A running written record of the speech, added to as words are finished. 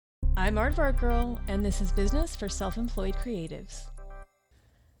I'm Aardvark Girl, and this is Business for Self-Employed Creatives.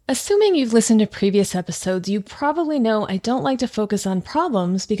 Assuming you've listened to previous episodes, you probably know I don't like to focus on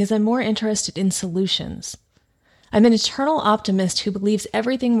problems because I'm more interested in solutions. I'm an eternal optimist who believes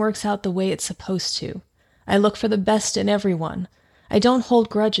everything works out the way it's supposed to. I look for the best in everyone. I don't hold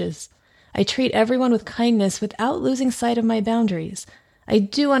grudges. I treat everyone with kindness without losing sight of my boundaries. I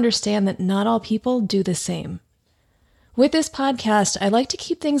do understand that not all people do the same. With this podcast, I like to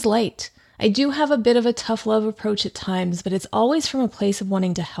keep things light. I do have a bit of a tough love approach at times, but it's always from a place of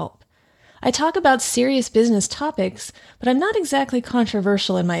wanting to help. I talk about serious business topics, but I'm not exactly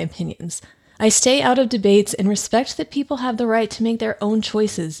controversial in my opinions. I stay out of debates and respect that people have the right to make their own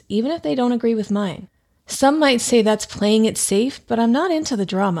choices, even if they don't agree with mine. Some might say that's playing it safe, but I'm not into the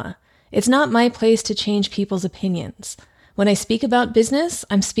drama. It's not my place to change people's opinions. When I speak about business,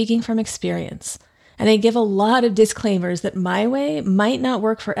 I'm speaking from experience. And I give a lot of disclaimers that my way might not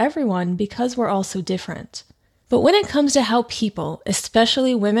work for everyone because we're all so different. But when it comes to how people,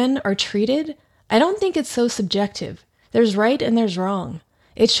 especially women, are treated, I don't think it's so subjective. There's right and there's wrong.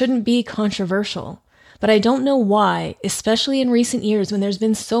 It shouldn't be controversial. But I don't know why, especially in recent years when there's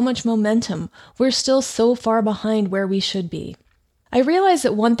been so much momentum, we're still so far behind where we should be. I realize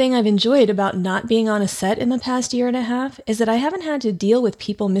that one thing I've enjoyed about not being on a set in the past year and a half is that I haven't had to deal with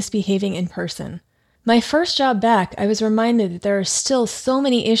people misbehaving in person. My first job back, I was reminded that there are still so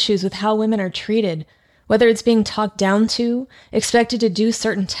many issues with how women are treated, whether it's being talked down to, expected to do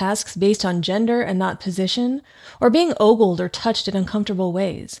certain tasks based on gender and not position, or being ogled or touched in uncomfortable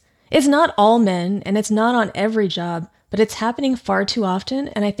ways. It's not all men, and it's not on every job, but it's happening far too often,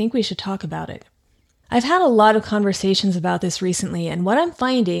 and I think we should talk about it. I've had a lot of conversations about this recently, and what I'm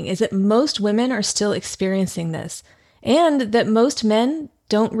finding is that most women are still experiencing this, and that most men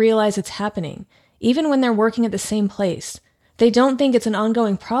don't realize it's happening. Even when they're working at the same place. They don't think it's an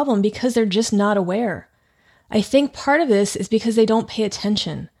ongoing problem because they're just not aware. I think part of this is because they don't pay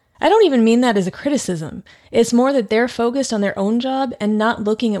attention. I don't even mean that as a criticism. It's more that they're focused on their own job and not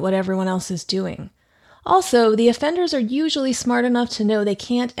looking at what everyone else is doing. Also, the offenders are usually smart enough to know they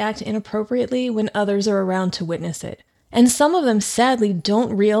can't act inappropriately when others are around to witness it. And some of them sadly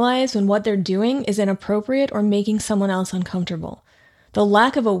don't realize when what they're doing is inappropriate or making someone else uncomfortable. The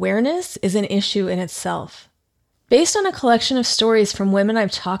lack of awareness is an issue in itself. Based on a collection of stories from women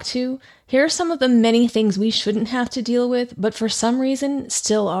I've talked to, here are some of the many things we shouldn't have to deal with, but for some reason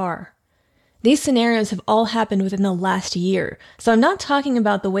still are. These scenarios have all happened within the last year, so I'm not talking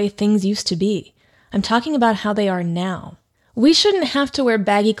about the way things used to be. I'm talking about how they are now. We shouldn't have to wear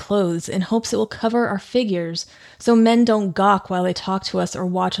baggy clothes in hopes it will cover our figures so men don't gawk while they talk to us or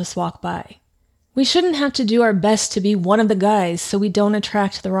watch us walk by. We shouldn't have to do our best to be one of the guys so we don't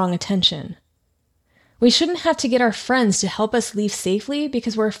attract the wrong attention. We shouldn't have to get our friends to help us leave safely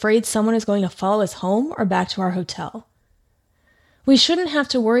because we're afraid someone is going to follow us home or back to our hotel. We shouldn't have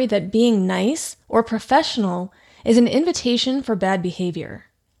to worry that being nice or professional is an invitation for bad behavior.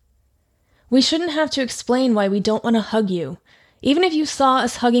 We shouldn't have to explain why we don't want to hug you. Even if you saw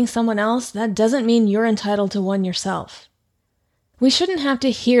us hugging someone else, that doesn't mean you're entitled to one yourself. We shouldn't have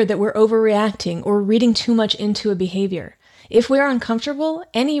to hear that we're overreacting or reading too much into a behavior. If we're uncomfortable,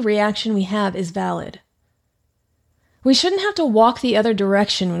 any reaction we have is valid. We shouldn't have to walk the other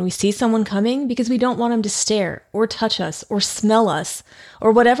direction when we see someone coming because we don't want him to stare or touch us or smell us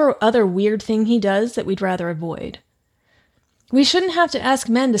or whatever other weird thing he does that we'd rather avoid. We shouldn't have to ask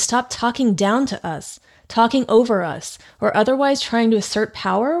men to stop talking down to us, talking over us, or otherwise trying to assert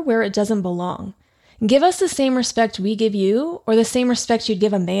power where it doesn't belong. Give us the same respect we give you, or the same respect you'd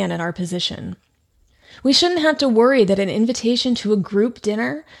give a man in our position. We shouldn't have to worry that an invitation to a group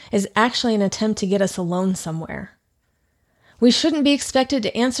dinner is actually an attempt to get us alone somewhere. We shouldn't be expected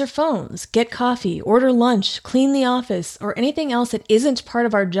to answer phones, get coffee, order lunch, clean the office, or anything else that isn't part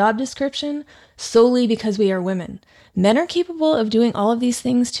of our job description solely because we are women. Men are capable of doing all of these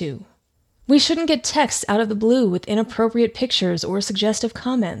things too. We shouldn't get texts out of the blue with inappropriate pictures or suggestive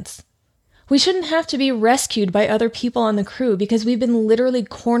comments. We shouldn't have to be rescued by other people on the crew because we've been literally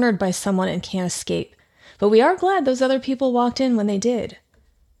cornered by someone and can't escape. But we are glad those other people walked in when they did.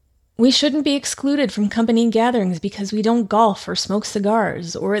 We shouldn't be excluded from company gatherings because we don't golf or smoke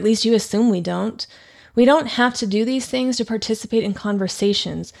cigars, or at least you assume we don't. We don't have to do these things to participate in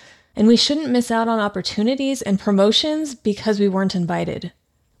conversations, and we shouldn't miss out on opportunities and promotions because we weren't invited.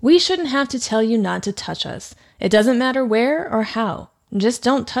 We shouldn't have to tell you not to touch us. It doesn't matter where or how. Just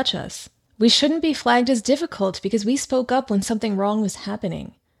don't touch us. We shouldn't be flagged as difficult because we spoke up when something wrong was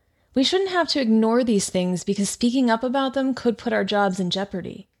happening. We shouldn't have to ignore these things because speaking up about them could put our jobs in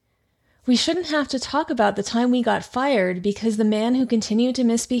jeopardy. We shouldn't have to talk about the time we got fired because the man who continued to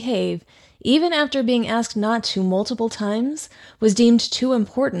misbehave, even after being asked not to multiple times, was deemed too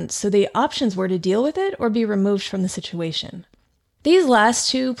important, so the options were to deal with it or be removed from the situation. These last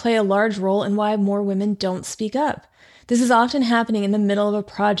two play a large role in why more women don't speak up. This is often happening in the middle of a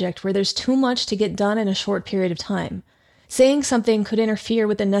project where there's too much to get done in a short period of time. Saying something could interfere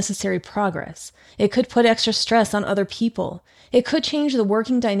with the necessary progress. It could put extra stress on other people. It could change the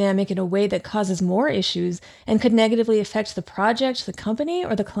working dynamic in a way that causes more issues and could negatively affect the project, the company,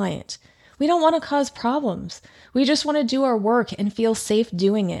 or the client. We don't want to cause problems. We just want to do our work and feel safe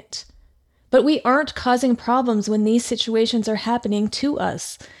doing it. But we aren't causing problems when these situations are happening to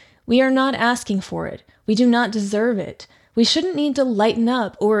us. We are not asking for it. We do not deserve it. We shouldn't need to lighten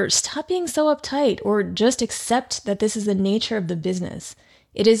up or stop being so uptight or just accept that this is the nature of the business.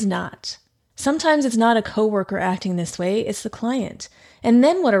 It is not. Sometimes it's not a coworker acting this way, it's the client. And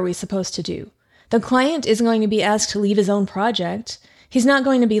then what are we supposed to do? The client isn't going to be asked to leave his own project. He's not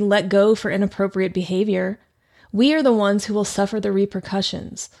going to be let go for inappropriate behavior. We are the ones who will suffer the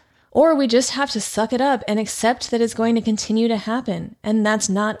repercussions. Or we just have to suck it up and accept that it's going to continue to happen, and that's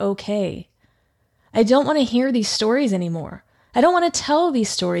not okay. I don't want to hear these stories anymore. I don't want to tell these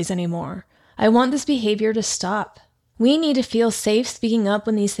stories anymore. I want this behavior to stop. We need to feel safe speaking up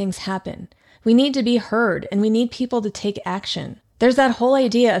when these things happen. We need to be heard, and we need people to take action. There's that whole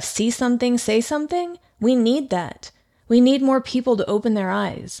idea of see something, say something. We need that. We need more people to open their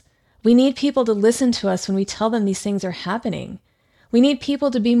eyes. We need people to listen to us when we tell them these things are happening. We need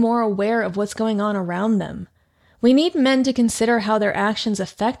people to be more aware of what's going on around them. We need men to consider how their actions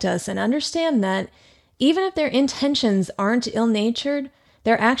affect us and understand that, even if their intentions aren't ill-natured,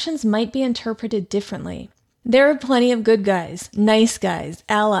 their actions might be interpreted differently. There are plenty of good guys, nice guys,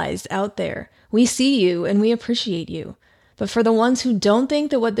 allies out there. We see you and we appreciate you. But for the ones who don't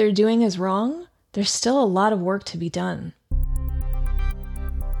think that what they're doing is wrong, there's still a lot of work to be done.